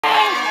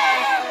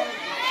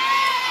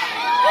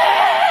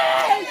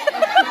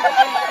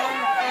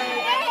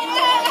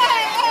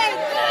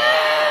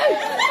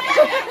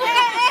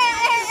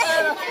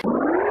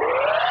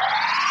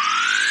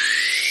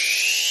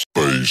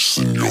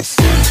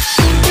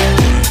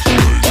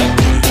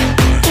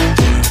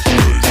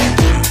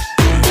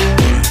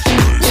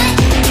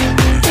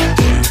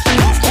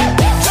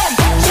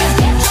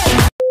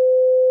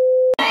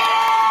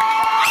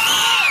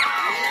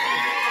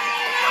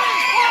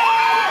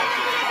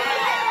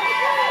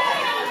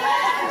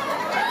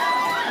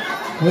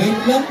Wait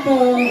lang po.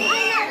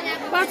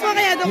 Pasok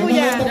kaya ito, Yung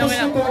kuya. mga tapos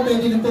na po,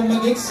 pwede na po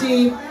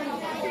mag-exit.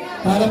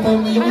 Para po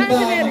yung iba,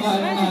 mga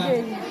ano na.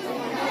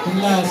 Yung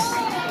last.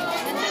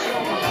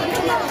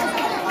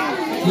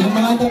 Yung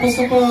mga tapos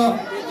na po.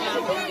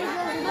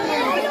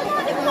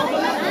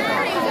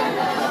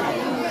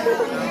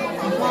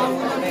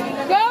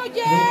 Go,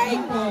 Jay!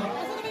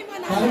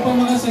 Para po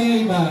makasaya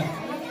iba.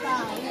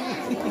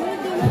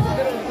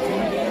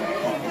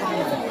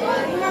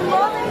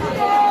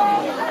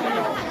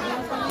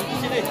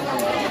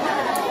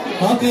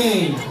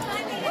 Okay.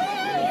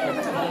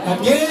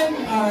 Again,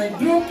 our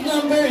group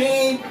number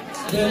 8,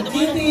 the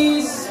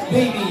Kitty's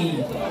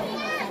Baby.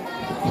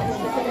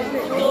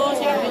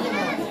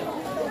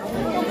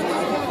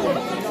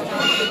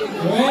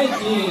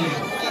 Ready.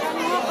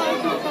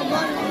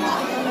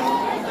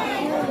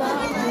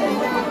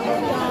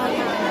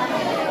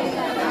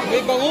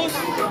 May bangus.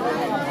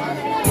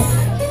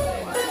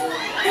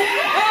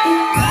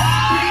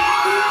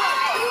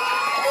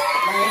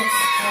 Let's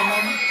come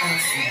on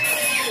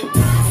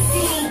action.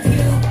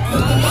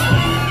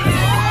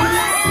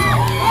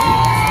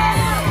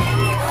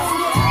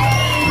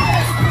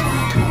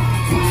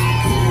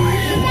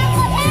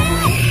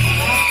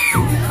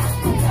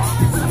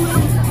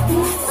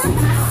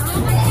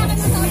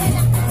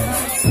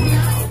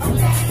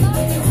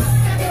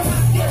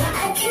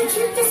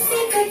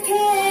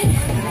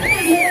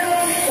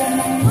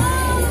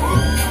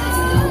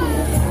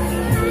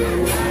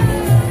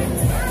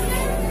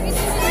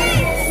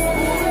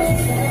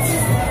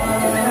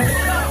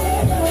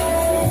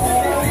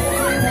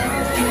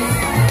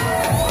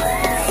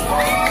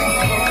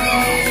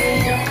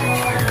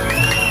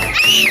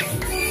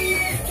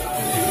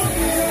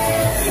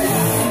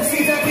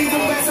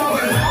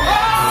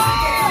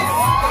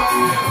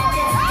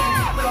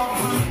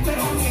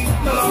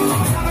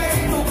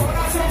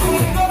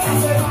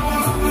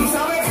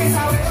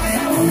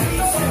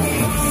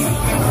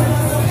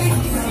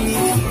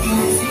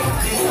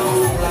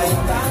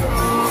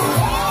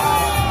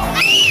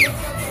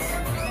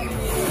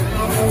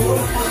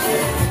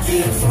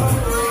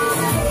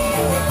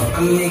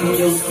 I'm making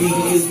your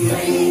speakers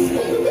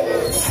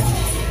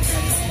ring.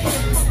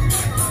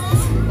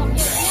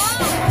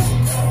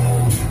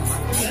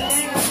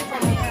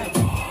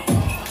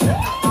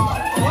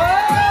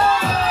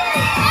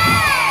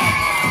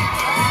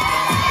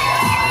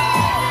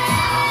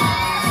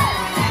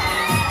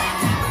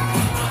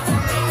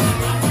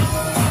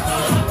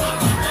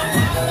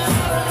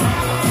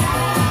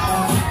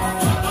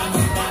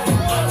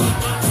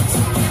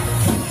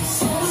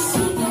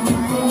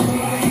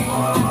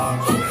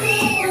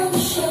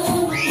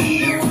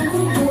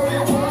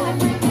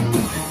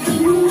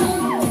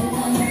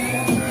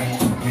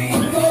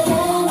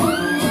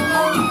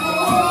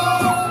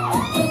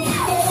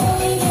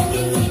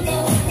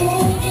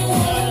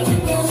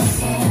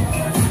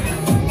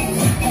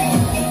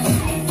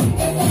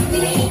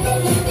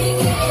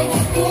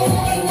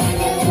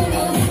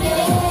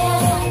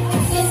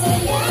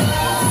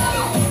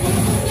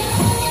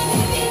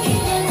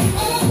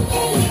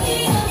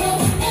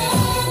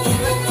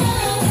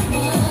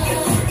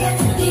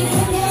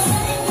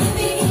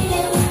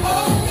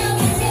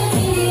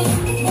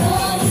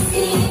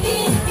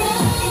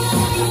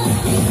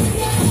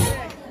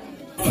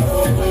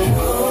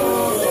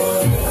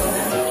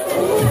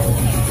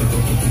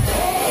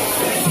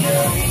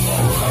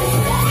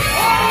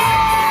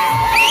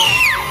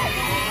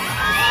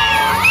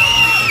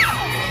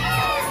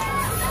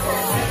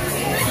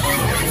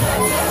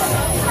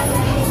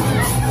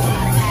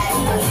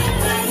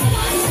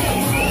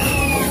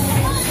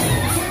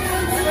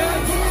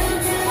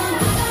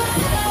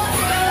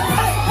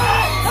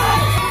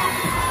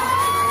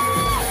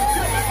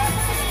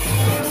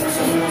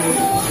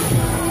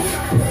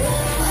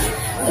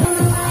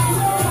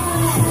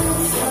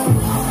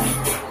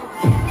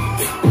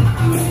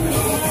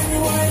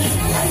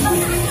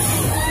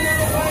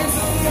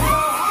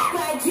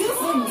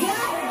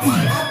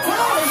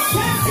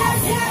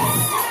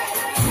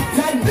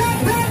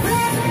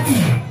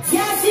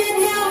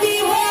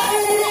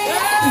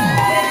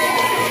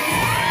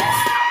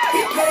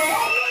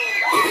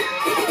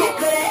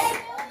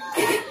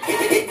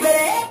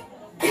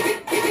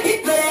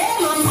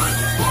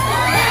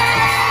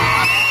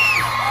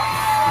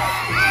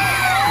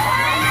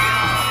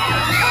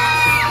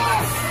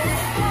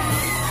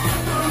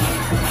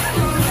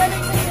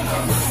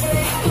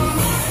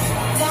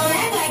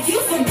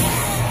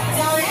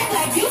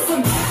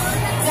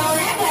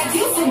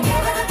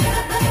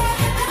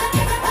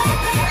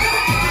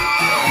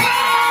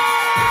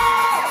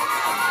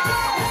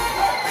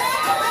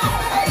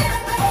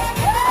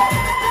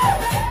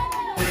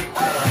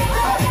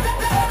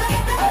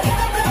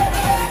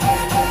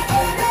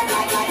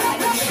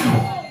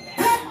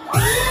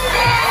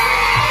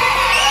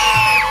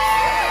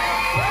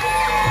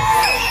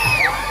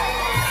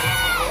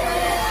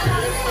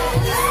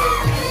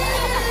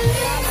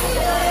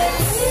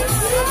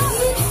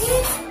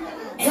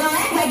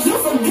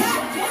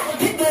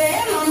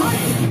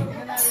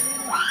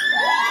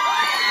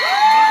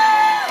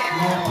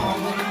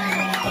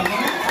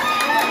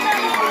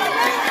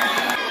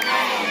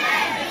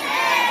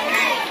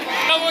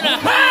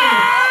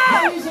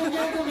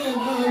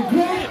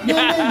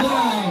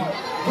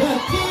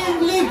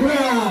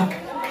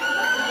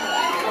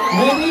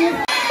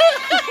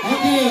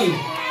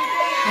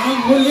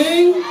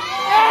 Muling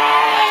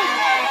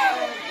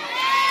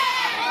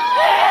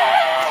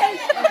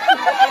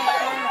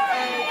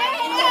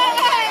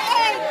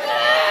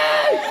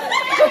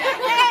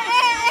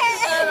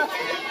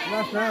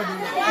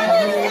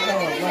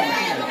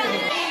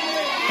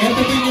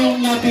ito din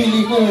yung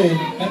napili ko eh.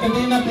 Ito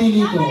din yung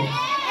napili ko.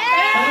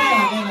 Para sa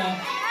akin ha.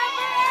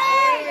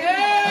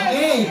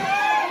 Okay.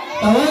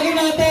 Tawagin